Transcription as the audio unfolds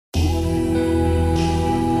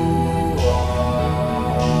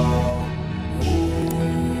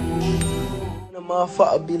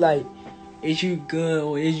motherfucker be like, is you good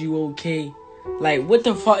or is you okay? Like, what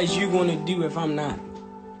the fuck is you gonna do if I'm not?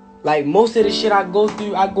 Like, most of the shit I go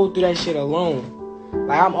through that shit alone.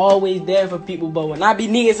 Like, I'm always there for people, but when I be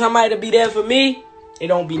needing somebody to be there for me, it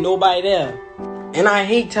don't be nobody there. And I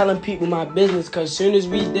hate telling people my business, because as soon as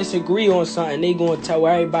we disagree on something, they gonna tell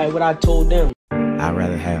everybody what I told them. I'd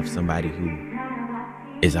rather have somebody who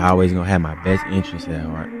is always gonna have my best interest at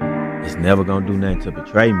heart, is never gonna do nothing to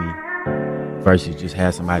betray me, versus just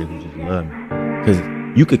have somebody who just love me. Because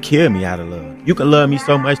you could kill me out of love. You can love me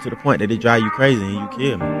so much to the point that it drive you crazy and you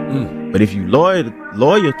kill me. But if you loyal to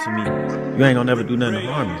me, you ain't gonna never do nothing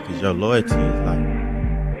to harm me, because your loyalty is like,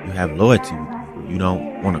 you have loyalty with me. You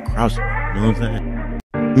don't want to cross me. You know what I'm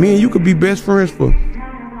saying? Me and you could be best friends for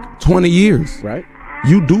 20 years. Right.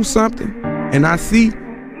 You do something, and I see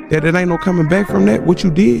that it ain't no coming back from that, what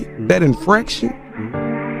you did, that infraction,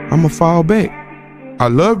 I'ma fall back. I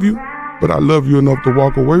love you, but I love you enough to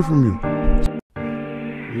walk away from you.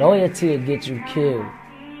 Loyalty will get you killed.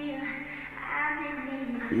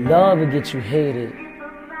 Love will get you hated.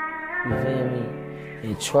 You feel me?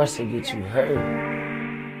 And trust will get you hurt.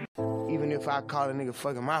 Even if I call a nigga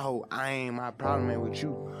fucking my hoe, I ain't my problem man with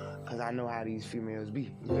you. Cause I know how these females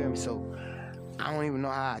be. You feel me? So I don't even know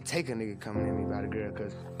how I take a nigga coming at me about a girl.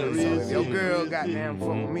 Cause so if your girl goddamn fuck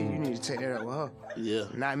with me, you need to take that up with her. Yeah.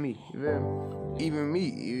 Not me. You feel me? Even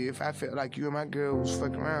me, if I felt like you and my girl was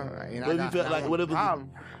fucking around, and I got a problem,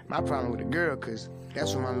 my problem with the girl, cause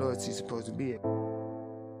that's where my loyalty's supposed to be at.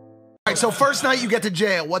 All right, so first night you get to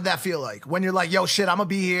jail, what'd that feel like? When you're like, yo, shit, I'm gonna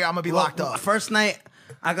be here, I'm gonna be locked up. First night,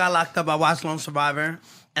 I got locked up. I watched Lone Survivor,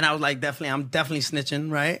 and I was like, I'm definitely snitching,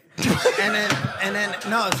 right? and then,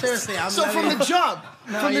 no, seriously. So from the jump,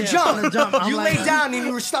 you like, laid down and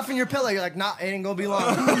you were stuffing your pillow. You're like, nah, it ain't gonna be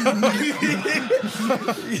long.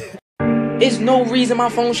 It's no reason my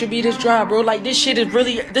phone should be this dry, bro. Like, this shit is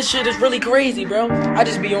really crazy, bro. I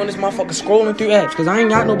just be on this motherfucker scrolling through apps, because I ain't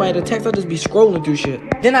got nobody to text. I just be scrolling through shit.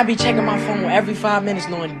 Then I be checking my phone every 5 minutes,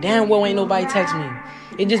 knowing damn well ain't nobody text me.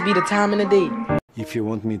 It just be the time and the date. If you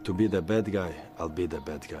want me to be the bad guy, I'll be the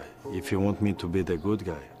bad guy. If you want me to be the good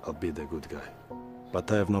guy, I'll be the good guy.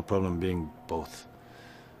 But I have no problem being both.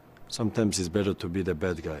 Sometimes it's better to be the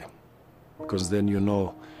bad guy, because then you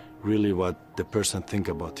know really what the person think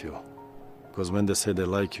about you. Because when they say they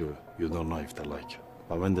like you, you don't know if they like you.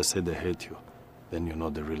 But when they say they hate you, then you know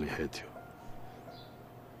they really hate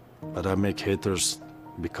you. But I make haters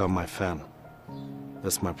become my fan.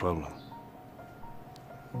 That's my problem.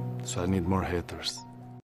 So I need more haters.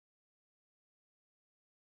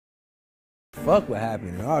 Fuck what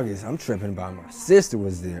happened in August. I'm tripping about my sister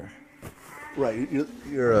was there. Right,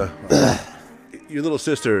 your little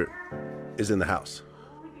sister is in the house.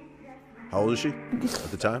 How old is she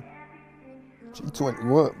at the time? She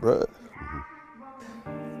 21, bro.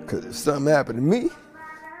 Cause if something happened to me,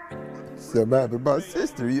 something happened to my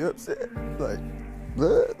sister, you upset? Like,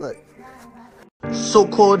 blood, like.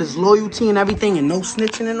 So-called is loyalty and everything and no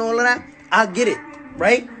snitching and all of that. I get it,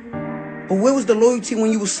 right? But where was the loyalty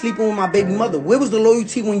when you was sleeping with my baby mother? Where was the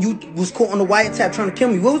loyalty when you was caught on the wiretap trying to kill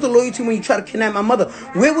me? Where was the loyalty when you tried to kidnap my mother?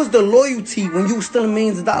 Where was the loyalty when you was stealing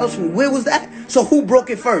millions of dollars from me? Where was that? So who broke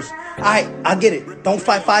it first? All right, I get it. Don't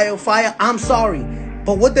fight fire with fire. I'm sorry.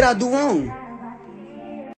 But what did I do wrong?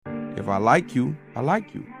 If I like you, I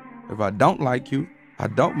like you. If I don't like you, I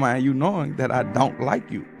don't mind you knowing that I don't like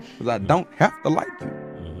you. Because I don't have to like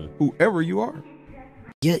you, whoever you are.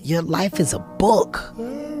 Your life is a book.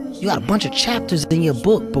 You got a bunch of chapters in your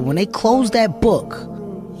book, but when they close that book,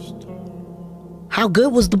 how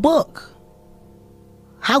good was the book?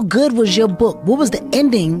 How good was your book? What was the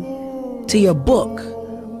ending to your book?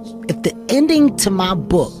 If the ending to my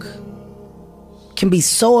book can be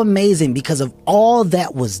so amazing because of all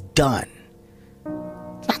that was done,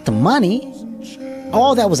 not the money,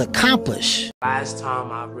 all that was accomplished. Last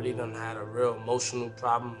time I really done had a real emotional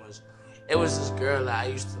problem was, it was this girl that I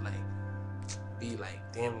used to like be like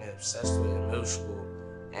damn near obsessed with in middle school,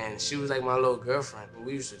 and she was like my little girlfriend.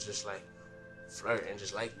 We used to just like flirt and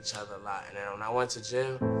just like each other a lot. And then when I went to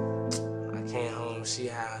jail, I came home. She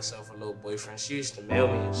had herself a little boyfriend. She used to mail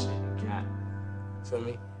me and shit, a cat. Feel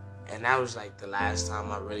me? And that was like the last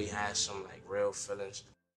time I really had some like real feelings.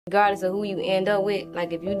 Regardless of who you end up with,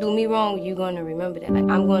 like if you do me wrong, you're gonna remember that. Like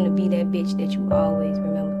I'm gonna be that bitch that you always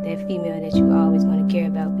remember, that female that you always gonna care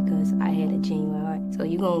about because I had a genuine heart. So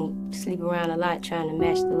you gonna sleep around a lot trying to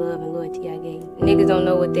match the love and loyalty I gave you. Niggas don't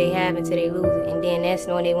know what they have until they lose it, and then that's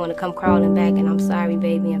when they wanna come crawling back and I'm sorry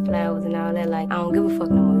baby and flowers and all that. Like I don't give a fuck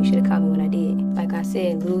no more. You should've caught me when I did. Like I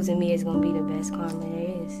said, losing me is gonna be the best karma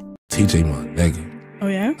there is. TJ, my nigga. Oh,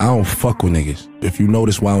 yeah? I don't fuck with niggas. If you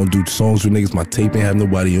notice why I don't do songs with niggas, my tape ain't have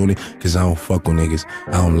nobody on it, because I don't fuck with niggas.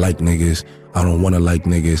 I don't like niggas. I don't want to like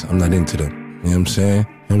niggas. I'm not into them. You know what I'm saying? You know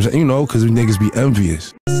what I'm saying? You know, because niggas be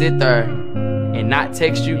envious. Sit there and not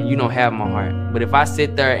text you, you don't have my heart. But if I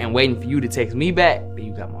sit there and waiting for you to text me back, then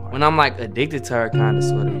you got my heart. When I'm like addicted to her, kind of,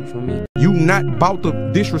 sort of, you feel me? You not about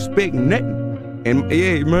to disrespect nothing. And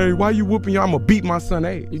yeah, man, why you whooping you? I'ma beat my son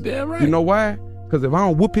ass. You damn right. You know why? Because if I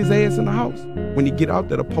don't whoop his ass in the house, when he get out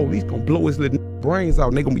there, the police gonna blow his little brains out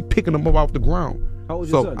and they gonna be picking him up off the ground.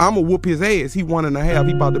 So I'ma whoop his ass. He 1.5,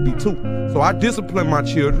 he about to be 2. So I discipline my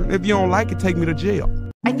children. If you don't like it, take me to jail.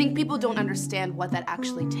 I think people don't understand what that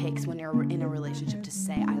actually takes when you're in a relationship to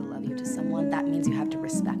say I love you to someone. That means you have to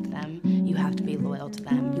respect them, you have to be loyal to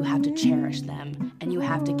them, you have to cherish them, and you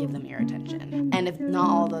have to give them your attention. And if not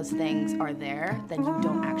all those things are there, then you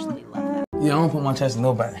don't actually love them. Yeah, I don't put my trust in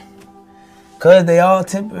nobody. Cause they all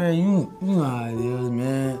temporary, you know how it is,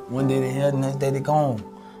 man. One day they here, the next day they gone.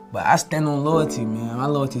 But I stand on loyalty, man. My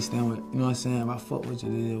loyalty stand with, you know what I'm saying? If I fuck with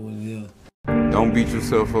you, it is what it is. Don't beat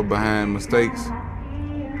yourself up behind mistakes.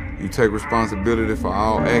 You take responsibility for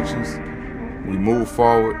all actions. We move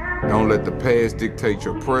forward. Don't let the past dictate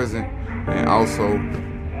your present. And also,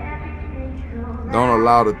 don't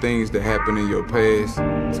allow the things that happen in your past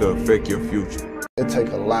to affect your future. It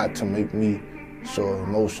takes a lot to make me show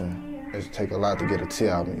emotion. It takes a lot to get a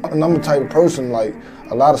tear out of me. And I'm the type of person, like,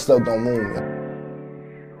 a lot of stuff don't move me.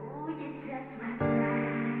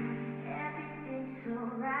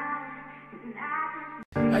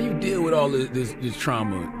 How you deal with all this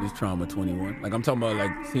trauma 21? Like, I'm talking about,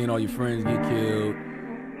 like, seeing all your friends get killed,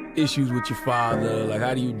 issues with your father. Like,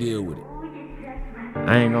 how do you deal with it?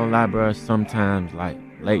 I ain't gonna lie, bro. Sometimes, like,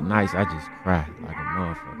 late nights, I just cry like a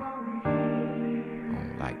motherfucker.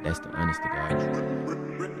 Like, that's the honest to God.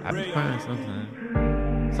 I be crying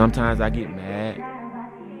sometimes. Sometimes I get mad.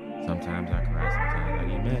 Sometimes I cry. Sometimes I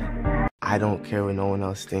get mad. I don't care what no one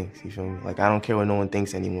else thinks, you feel me? Like, I don't care what no one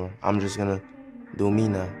thinks anymore. I'm just gonna do me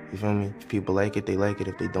now, you feel me? If people like it, they like it.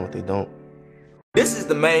 If they don't, they don't. This is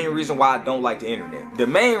the main reason why I don't like the internet. The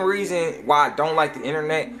main reason why I don't like the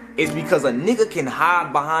internet is because a nigga can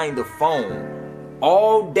hide behind the phone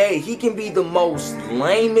all day. He can be the most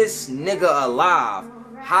lamest nigga alive,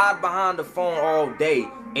 hide behind the phone all day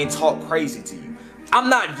and talk crazy to you. I'm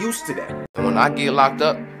not used to that. And when I get locked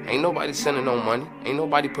up, ain't nobody sending no money. Ain't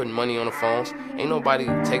nobody putting money on the phones. Ain't nobody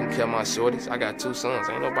taking care of my shorties. I got 2 sons.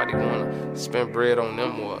 Ain't nobody going to spend bread on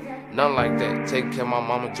them or nothing like that. Taking care of my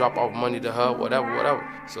mama, drop off money to her, whatever.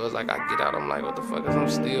 So it's like I get out, I'm like, what the fuck is I'm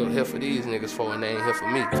still here for these niggas for and they ain't here for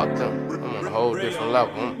me. Fuck them. I'm on a whole different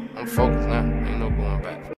level. I'm focused now. Ain't no going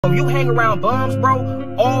back. When you hang around bums,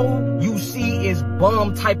 bro, all you see is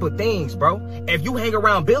bum type of things, bro. If you hang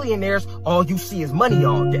around billionaires, all you see is money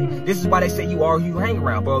all day. This is why they say you hang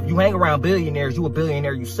around, bro. If you hang around billionaires, you a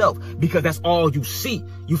billionaire yourself, because that's all you see.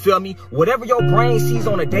 You feel me? Whatever your brain sees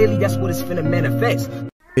on a daily, that's what it's finna manifest.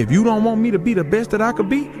 If you don't want me to be the best that I could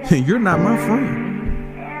be, then you're not my friend.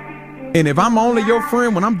 And if I'm only your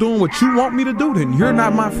friend when I'm doing what you want me to do, then you're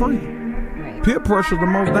not my friend. Peer pressure is the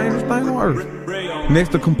most dangerous thing on earth.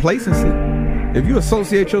 Next to complacency. If you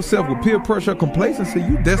associate yourself with peer pressure or complacency,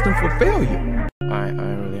 you're destined for failure. I ain't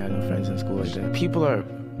really had no friends in school like that.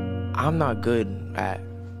 I'm not good at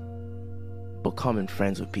becoming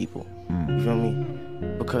friends with people. You feel me?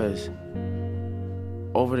 Because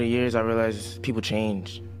over the years, I realized people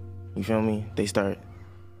change. You feel me? They start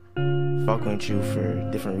fucking with you for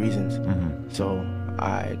different reasons. So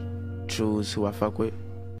I choose who I fuck with.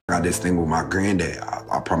 I got this thing with my granddad.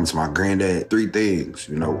 I promised my granddad 3 things.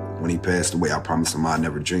 You know, when he passed away, I promised him I'd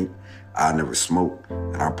never drink, I'd never smoke,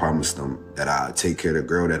 and I promised him that I'd take care of the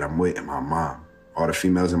girl that I'm with and my mom. All the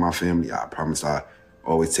females in my family, I promised I'd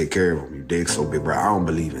always take care of them. You dig? So, big bro, I don't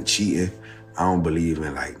believe in cheating. I don't believe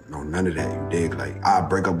in, like, none of that, you dig? Like, I'll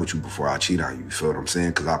break up with you before I cheat on you, you feel what I'm saying?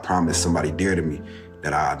 Because I promised somebody dear to me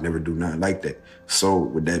that I'd never do nothing like that. So,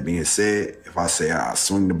 with that being said, if I say I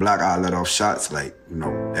swing the block, I let off shots, like, you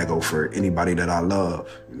know, that go for anybody that I love,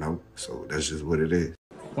 you know? So, that's just what it is.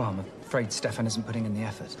 Well, I'm afraid Stefan isn't putting in the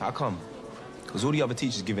effort. How come? Because all the other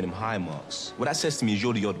teachers giving him high marks. What that says to me is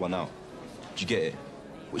you're the odd one out. Do you get it?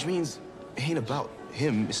 Which means it ain't about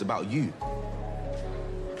him, it's about you.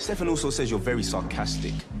 Stefan also says you're very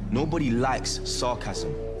sarcastic. Nobody likes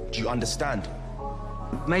sarcasm. Do you understand?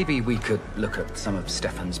 Maybe we could look at some of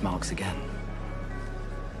Stefan's marks again.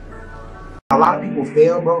 A lot of people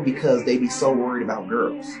fail, bro, because they be so worried about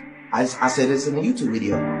girls. I said this in the YouTube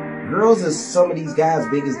video. Girls is some of these guys'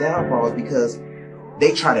 biggest downfalls because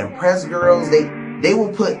they try to impress girls. They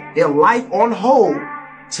will put their life on hold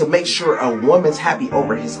to make sure a woman's happy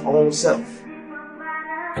over his own self.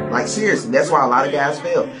 Like seriously, that's why a lot of guys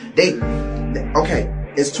fail. Okay,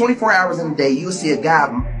 it's 24 hours in a day. You'll see a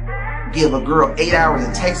guy give a girl 8 hours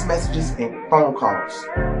in text messages and phone calls.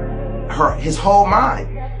 His whole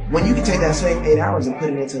mind. When you can take that same 8 hours and put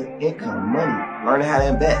it into income, money, learning how to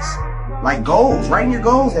invest. Like goals, writing your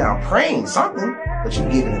goals down, praying, something, but you're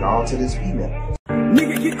giving it all to this female.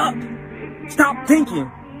 Nigga, get up. Stop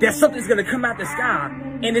thinking that something's gonna come out the sky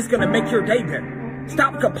and it's gonna make your day better.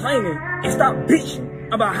 Stop complaining and stop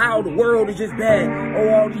bitching about how the world is just bad. Oh,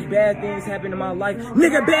 all these bad things happen in my life.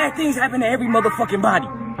 Nigga, bad things happen to every motherfucking body.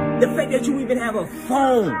 The fact that you even have a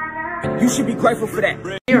phone, you should be grateful for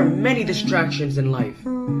that. There are many distractions in life,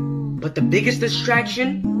 but the biggest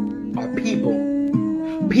distraction are people.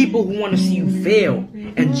 People who want to see you fail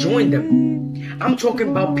and join them. I'm talking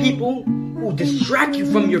about people who distract you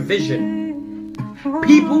from your vision.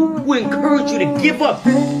 People who encourage you to give up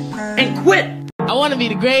and quit. I want to be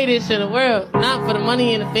the greatest in the world. Not for the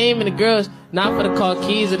money and the fame and the girls. Not for the car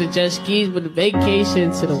keys or the jet skis, but the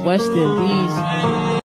vacation to the West Indies.